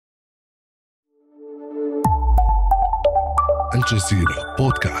الجزيرة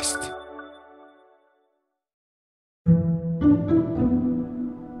بودكاست.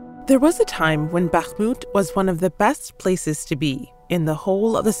 There was a time when Bakhmut was one of the best places to be in the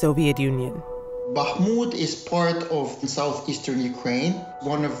whole of the Soviet Union. Bakhmut is part of southeastern Ukraine,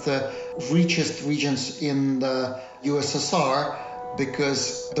 one of the richest regions in the USSR,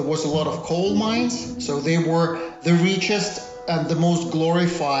 because there was a lot of coal mines. So they were the richest and the most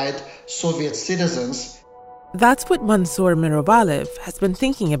glorified Soviet citizens. That's what Mansour Mirovalev has been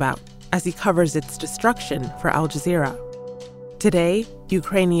thinking about as he covers its destruction for Al Jazeera. Today,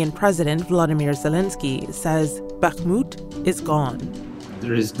 Ukrainian President Volodymyr Zelensky says Bakhmut is gone.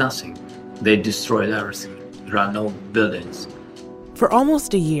 There is nothing. They destroyed everything. There are no buildings. For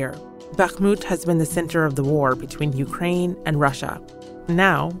almost a year, Bakhmut has been the center of the war between Ukraine and Russia.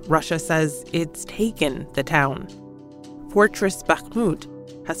 Now, Russia says it's taken the town. Fortress Bakhmut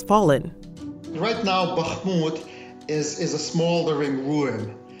has fallen. Right now, Bakhmut is a smoldering ruin.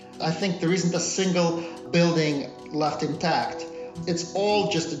 I think there isn't a single building left intact. It's all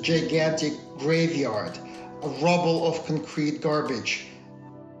just a gigantic graveyard, a rubble of concrete garbage.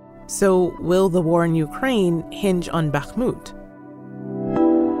 So, will the war in Ukraine hinge on Bakhmut?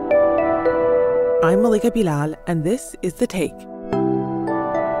 I'm Malika Bilal, and this is The Take.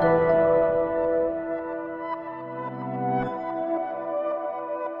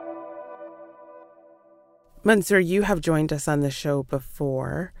 Mansour, you have joined us on the show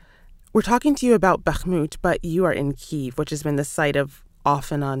before. We're talking to you about Bakhmut, but you are in Kyiv, which has been the site of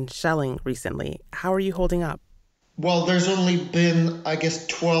off-and-on shelling recently. How are you holding up? Well, there's only been,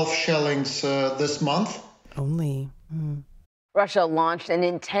 12 shellings this month. Only. Russia launched an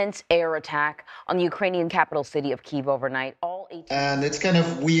intense air attack on the Ukrainian capital city of Kyiv overnight. And it's kind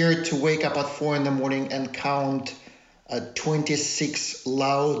of weird to wake up at 4 a.m. and count 26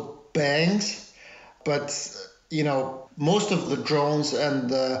 loud bangs. But, most of the drones and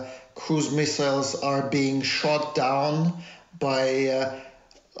the cruise missiles are being shot down by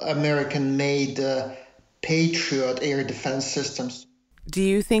American-made Patriot air defense systems. Do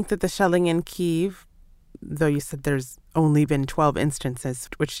you think that the shelling in Kyiv, though you said there's only been 12 instances,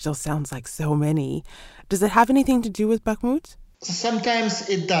 which still sounds like so many, does it have anything to do with Bakhmut? Sometimes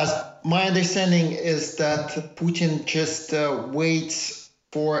it does. My understanding is that Putin just waits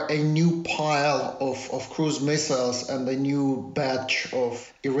for a new pile of cruise missiles and a new batch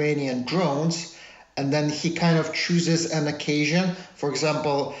of Iranian drones, and then he kind of chooses an occasion. For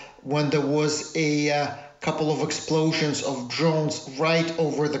example, when there was a couple of explosions of drones right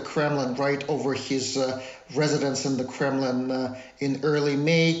over the Kremlin, right over his residence in the Kremlin in early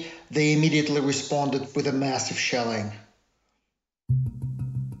May, they immediately responded with a massive shelling.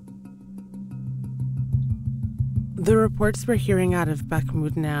 The reports we're hearing out of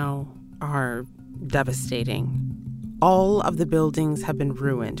Bakhmut now are devastating. All of the buildings have been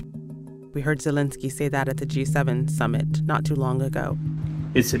ruined. We heard Zelensky say that at the G7 summit not too long ago.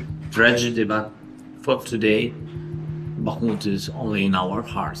 It's a tragedy, but for today, Bakhmut is only in our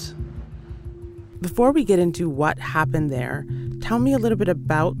hearts. Before we get into what happened there, tell me a little bit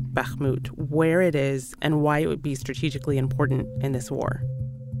about Bakhmut, where it is, and why it would be strategically important in this war.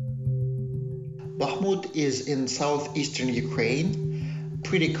 Bakhmut is in southeastern Ukraine,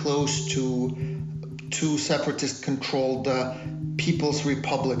 pretty close to two separatist-controlled people's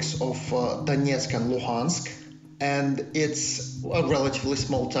republics of Donetsk and Luhansk. And it's a relatively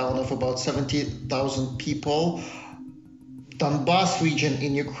small town of about 70,000 people. Donbas region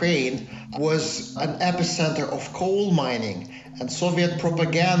in Ukraine was an epicenter of coal mining and Soviet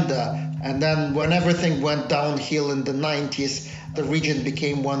propaganda. And then when everything went downhill in the 90s, the region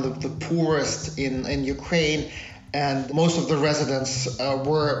became one of the poorest in Ukraine. And most of the residents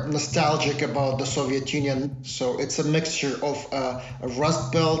were nostalgic about the Soviet Union. So it's a mixture of a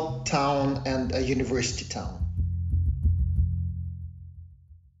Rust Belt town and a university town.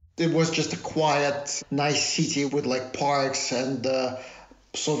 It was just a quiet, nice city with parks and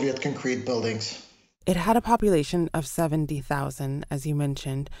Soviet concrete buildings. It had a population of 70,000, as you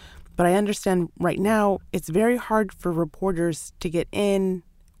mentioned. But I understand right now it's very hard for reporters to get in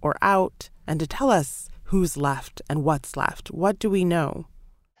or out and to tell us who's left and what's left. What do we know?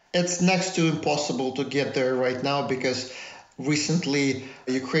 It's next to impossible to get there right now because recently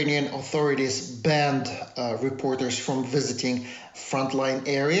Ukrainian authorities banned reporters from visiting frontline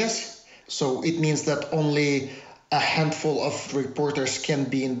areas. So it means that only a handful of reporters can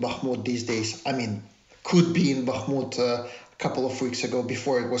be in Bakhmut these days. Could be in Bakhmut a couple of weeks ago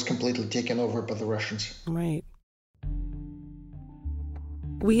before it was completely taken over by the Russians. Right.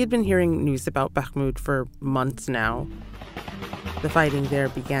 We had been hearing news about Bakhmut for months now. The fighting there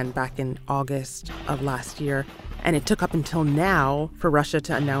began back in August of last year. And it took up until now for Russia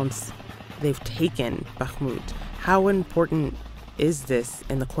to announce they've taken Bakhmut. How important is this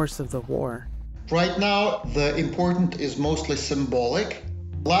in the course of the war? Right now, the important is mostly symbolic.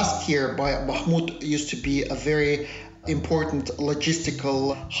 Last year, Bakhmut used to be a very important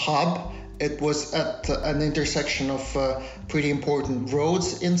logistical hub. It was at an intersection of pretty important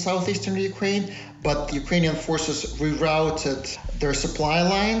roads in southeastern Ukraine, but the Ukrainian forces rerouted their supply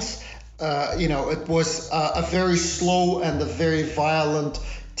lines. It was a very slow and a very violent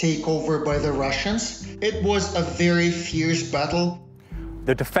takeover by the Russians. It was a very fierce battle.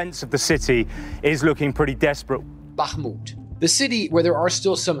 The defense of the city is looking pretty desperate. Bakhmut, the city where there are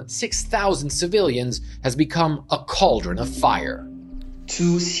still some 6,000 civilians, has become a cauldron of fire.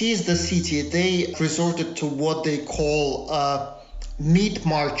 To seize the city, they resorted to what they call meat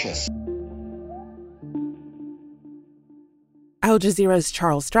marches. Al Jazeera's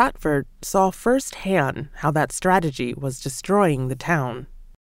Charles Stratford saw firsthand how that strategy was destroying the town.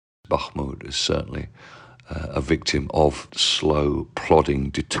 Bakhmut is certainly a victim of slow, plodding,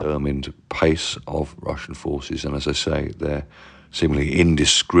 determined pace of Russian forces, and as I say, their seemingly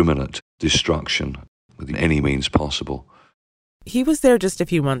indiscriminate destruction with any means possible. He was there just a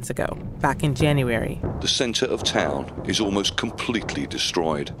few months ago, back in January. The centre of town is almost completely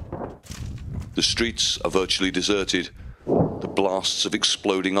destroyed. The streets are virtually deserted. The blasts of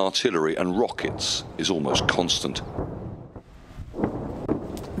exploding artillery and rockets is almost constant.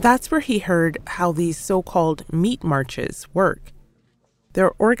 That's where he heard how these so-called meat marches work.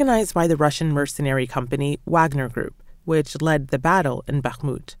 They're organized by the Russian mercenary company Wagner Group, which led the battle in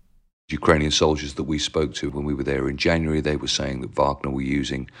Bakhmut. Ukrainian soldiers that we spoke to when we were there in January, they were saying that Wagner were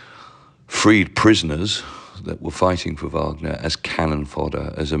using freed prisoners that were fighting for Wagner as cannon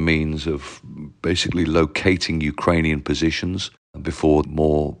fodder, as a means of basically locating Ukrainian positions before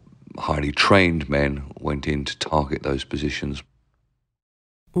more highly trained men went in to target those positions.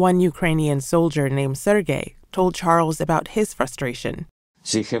 One Ukrainian soldier named Sergei told Charles about his frustration.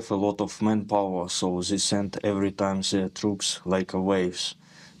 They have a lot of manpower, so they send every time their troops like waves.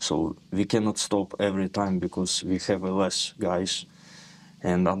 So we cannot stop every time because we have less guys.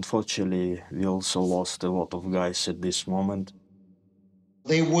 And unfortunately, we also lost a lot of guys at this moment.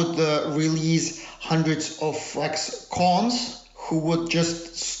 They would release hundreds of ex-cons who would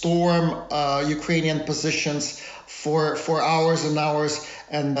just storm Ukrainian positions for hours and hours,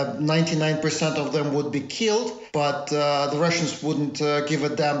 and 99% of them would be killed, but the Russians wouldn't give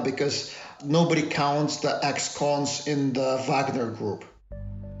a damn because nobody counts the ex-cons in the Wagner group.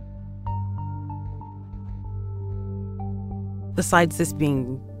 Besides this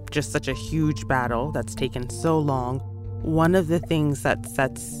being just such a huge battle that's taken so long, one of the things that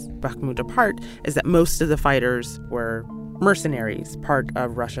sets Bakhmut apart is that most of the fighters were mercenaries, part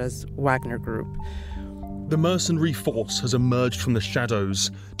of Russia's Wagner group. The mercenary force has emerged from the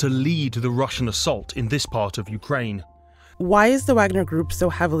shadows to lead the Russian assault in this part of Ukraine. Why is the Wagner group so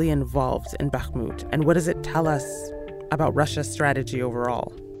heavily involved in Bakhmut, and what does it tell us about Russia's strategy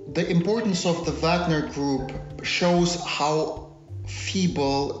overall? The importance of the Wagner group shows how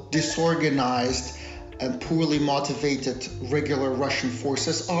feeble, disorganized, and poorly motivated regular Russian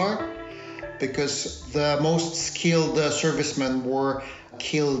forces are, because the most skilled servicemen were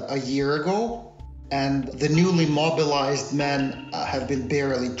killed a year ago, and the newly mobilized men have been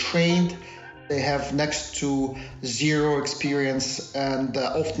barely trained. They have next to zero experience, and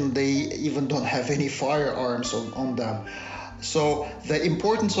often they even don't have any firearms on them. So the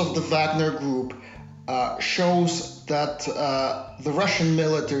importance of the Wagner group shows that the Russian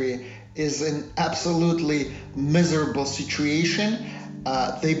military is in absolutely miserable situation.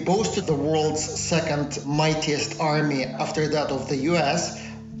 They boasted the world's second mightiest army after that of the US,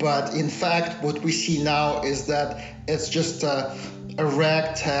 but in fact what we see now is that it's just a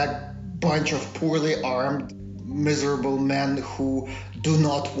ragtag bunch of poorly armed, miserable men who do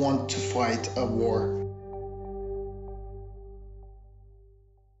not want to fight a war.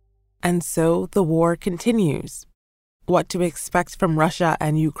 And so the war continues. What to expect from Russia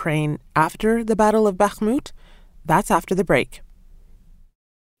and Ukraine after the Battle of Bakhmut? That's after the break.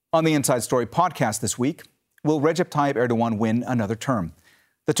 On the Inside Story podcast this week, will Recep Tayyip Erdogan win another term?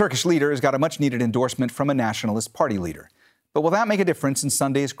 The Turkish leader has got a much-needed endorsement from a nationalist party leader. But will that make a difference in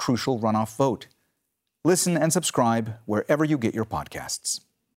Sunday's crucial runoff vote? Listen and subscribe wherever you get your podcasts.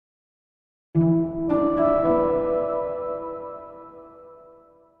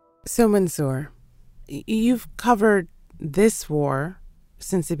 So, Mansoor, you've covered this war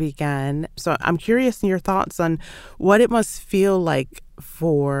since it began. So I'm curious in your thoughts on what it must feel like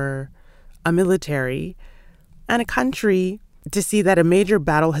for a military and a country to see that a major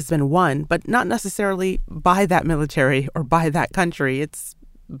battle has been won, but not necessarily by that military or by that country. It's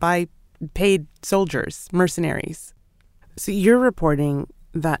by paid soldiers, mercenaries. So you're reporting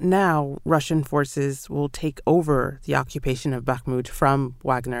that now Russian forces will take over the occupation of Bakhmut from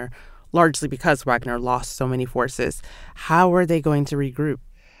Wagner, largely because Wagner lost so many forces. How are they going to regroup?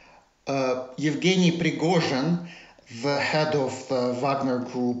 Yevgeny Prigozhin, the head of the Wagner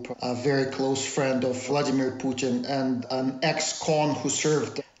Group, a very close friend of Vladimir Putin and an ex-con who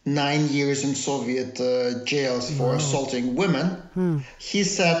served 9 years in Soviet jails for assaulting women, he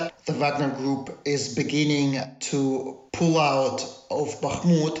said the Wagner Group is beginning to pull out of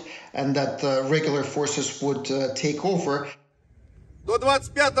Bakhmut and that the regular forces would take over. By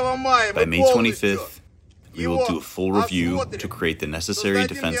May 25th, we will do a full review to create the necessary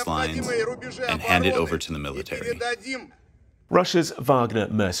defense lines and hand it over to the military. Russia's Wagner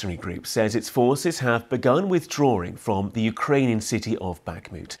mercenary group says its forces have begun withdrawing from the Ukrainian city of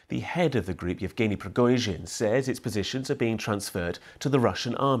Bakhmut. The head of the group, Yevgeny Prigozhin, says its positions are being transferred to the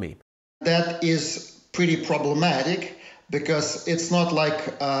Russian army. That is pretty problematic because it's not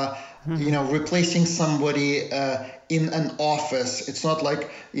like, replacing somebody in an office. It's not like,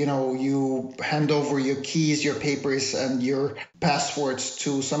 you hand over your keys, your papers, and your passwords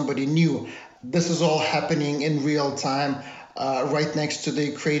to somebody new. This is all happening in real time. Right next to the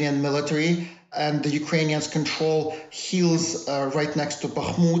Ukrainian military, and the Ukrainians control hills right next to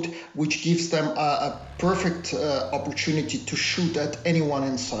Bakhmut, which gives them a perfect opportunity to shoot at anyone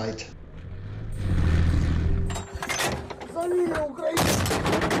in sight.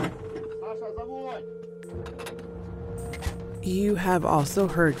 You have also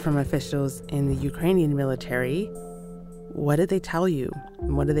heard from officials in the Ukrainian military. What did they tell you?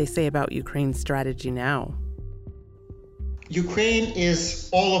 What do they say about Ukraine's strategy now? Ukraine is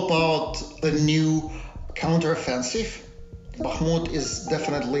all about the new counteroffensive. Bakhmut is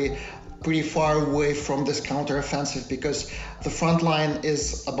definitely pretty far away from this counteroffensive because the front line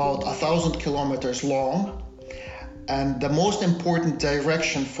is about 1,000 kilometers long. And the most important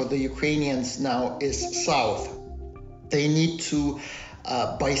direction for the Ukrainians now is south. They need to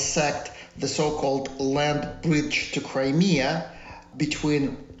bisect the so-called land bridge to Crimea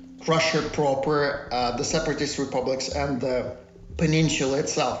between Russia proper, the separatist republics, and the peninsula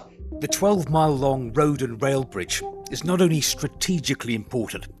itself. The 12-mile-long road and rail bridge is not only strategically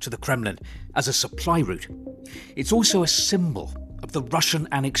important to the Kremlin as a supply route, it's also a symbol of the Russian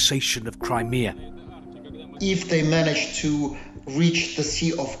annexation of Crimea. If they manage to reach the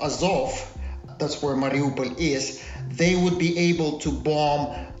Sea of Azov, that's where Mariupol is, they would be able to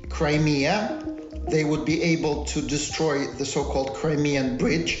bomb Crimea. They would be able to destroy the so-called Crimean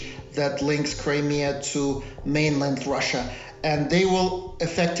Bridge that links Crimea to mainland Russia. And they will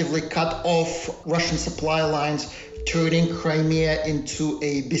effectively cut off Russian supply lines, turning Crimea into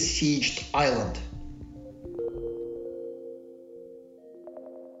a besieged island.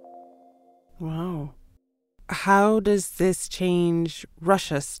 Wow. How does this change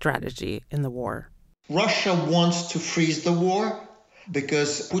Russia's strategy in the war? Russia wants to freeze the war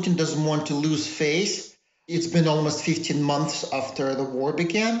because Putin doesn't want to lose face. It's been almost 15 months after the war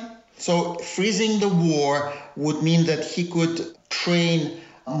began. So freezing the war would mean that he could train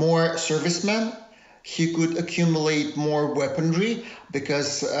more servicemen. He could accumulate more weaponry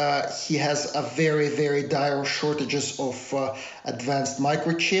because he has a very, very dire shortages of advanced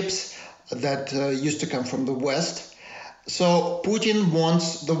microchips that used to come from the West. So Putin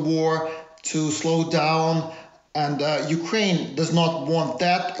wants the war to slow down, and Ukraine does not want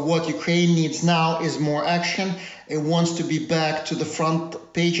that. What Ukraine needs now is more action. It wants to be back to the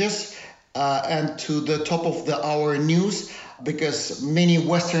front pages and to the top of the hour news, because many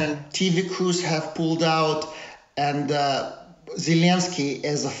Western TV crews have pulled out, and Zelensky,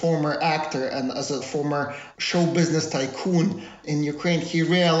 as a former actor and as a former show business tycoon in Ukraine, he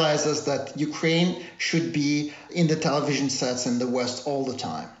realizes that Ukraine should be in the television sets in the West all the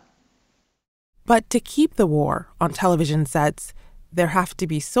time. But to keep the war on television sets, there have to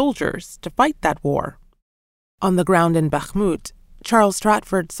be soldiers to fight that war. On the ground in Bakhmut, Charles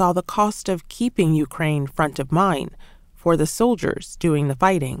Stratford saw the cost of keeping Ukraine front of mind for the soldiers doing the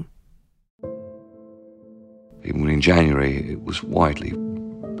fighting. Even in January, it was widely,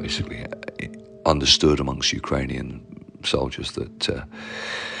 basically, understood amongst Ukrainian soldiers that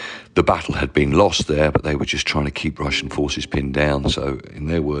the battle had been lost there, but they were just trying to keep Russian forces pinned down. So, in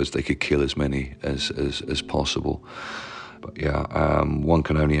their words, they could kill as many as possible. But one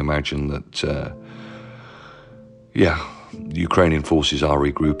can only imagine that, the Ukrainian forces are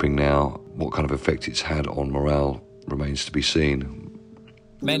regrouping now. What kind of effect it's had on morale remains to be seen.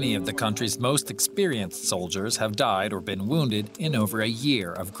 Many of the country's most experienced soldiers have died or been wounded in over a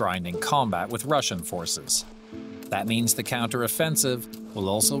year of grinding combat with Russian forces. That means the counteroffensive will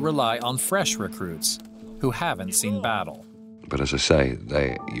also rely on fresh recruits who haven't seen battle. But as I say,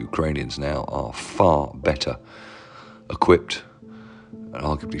 the Ukrainians now are far better equipped and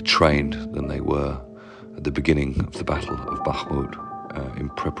arguably trained than they were at the beginning of the Battle of Bakhmut in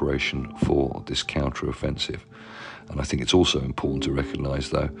preparation for this counteroffensive. And I think it's also important to recognise,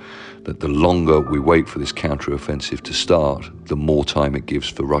 though, that the longer we wait for this counteroffensive to start, the more time it gives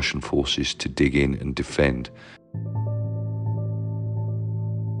for Russian forces to dig in and defend.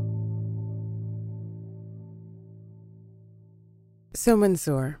 So,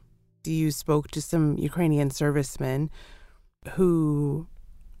 Mansour, you spoke to some Ukrainian servicemen who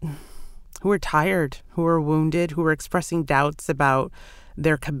are tired, who are wounded, who are expressing doubts about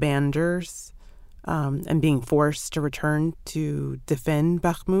their commanders and being forced to return to defend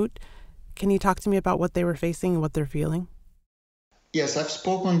Bakhmut. Can you talk to me about what they were facing and what they're feeling? Yes, I've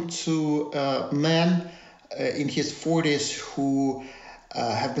spoken to a man in his 40s who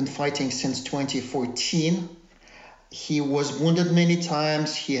have been fighting since 2014. He was wounded many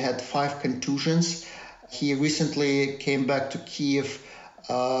times. He had 5 contusions. He recently came back to Kyiv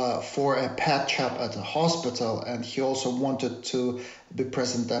for a pet chop at a hospital, and he also wanted to be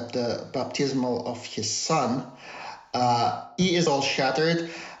present at the baptismal of his son. He is all shattered.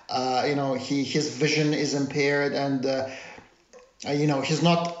 His vision is impaired, and he's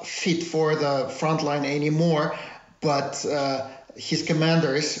not fit for the front line anymore. But his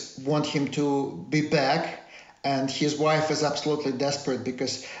commanders want him to be back. And his wife is absolutely desperate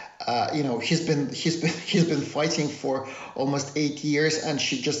because, he's been fighting for almost 8 years, and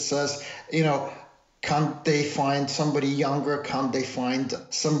she just says, can't they find somebody younger? Can't they find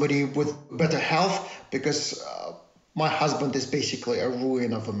somebody with better health? Because my husband is basically a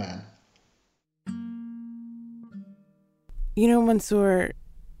ruin of a man. Mansour,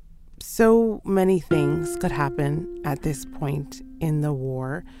 so many things could happen at this point in the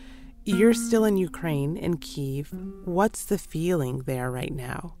war. You're still in Ukraine, in Kyiv. What's the feeling there right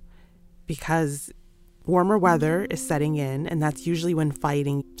now? Because warmer weather is setting in, and that's usually when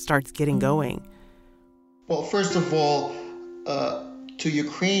fighting starts getting going. Well, first of all, to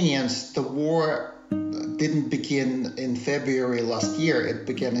Ukrainians, the war didn't begin in February last year. It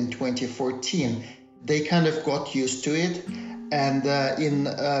began in 2014. They kind of got used to it. And in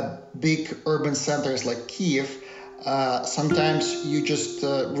big urban centers like Kyiv, sometimes you just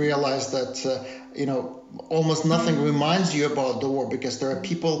realize that, almost nothing reminds you about the war because there are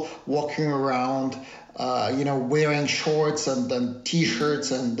people walking around, wearing shorts and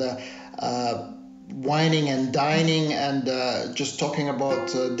T-shirts and whining and dining and just talking about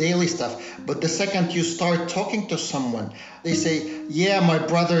daily stuff. But the second you start talking to someone, they say, yeah, my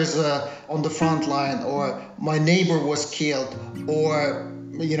brother's on the front line, or my neighbor was killed, or,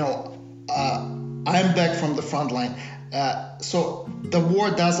 I'm back from the front line. So the war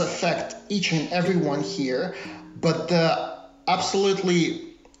does affect each and everyone here, but the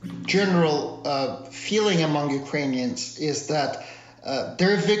absolutely general feeling among Ukrainians is that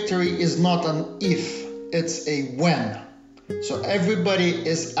their victory is not an if, it's a when. So everybody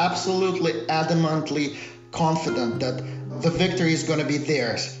is absolutely adamantly confident that the victory is going to be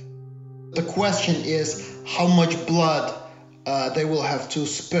theirs. The question is how much blood they will have to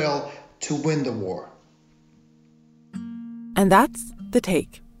spill to win the war. And that's The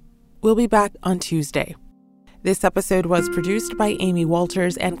Take. We'll be back on Tuesday. This episode was produced by Amy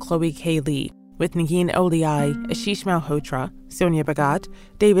Walters and Chloe K. Lee, with Negin Oliai, Ashish Malhotra, Sonia Bagat,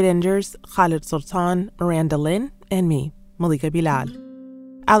 David Enders, Khalid Sultan, Miranda Lynn, and me, Malika Bilal.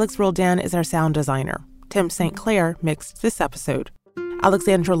 Alex Roldan is our sound designer. Tim St. Clair mixed this episode.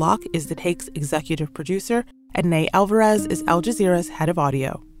 Alexandra Locke is The Take's executive producer, and Nay Alvarez is Al Jazeera's head of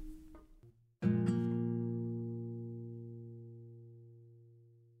audio.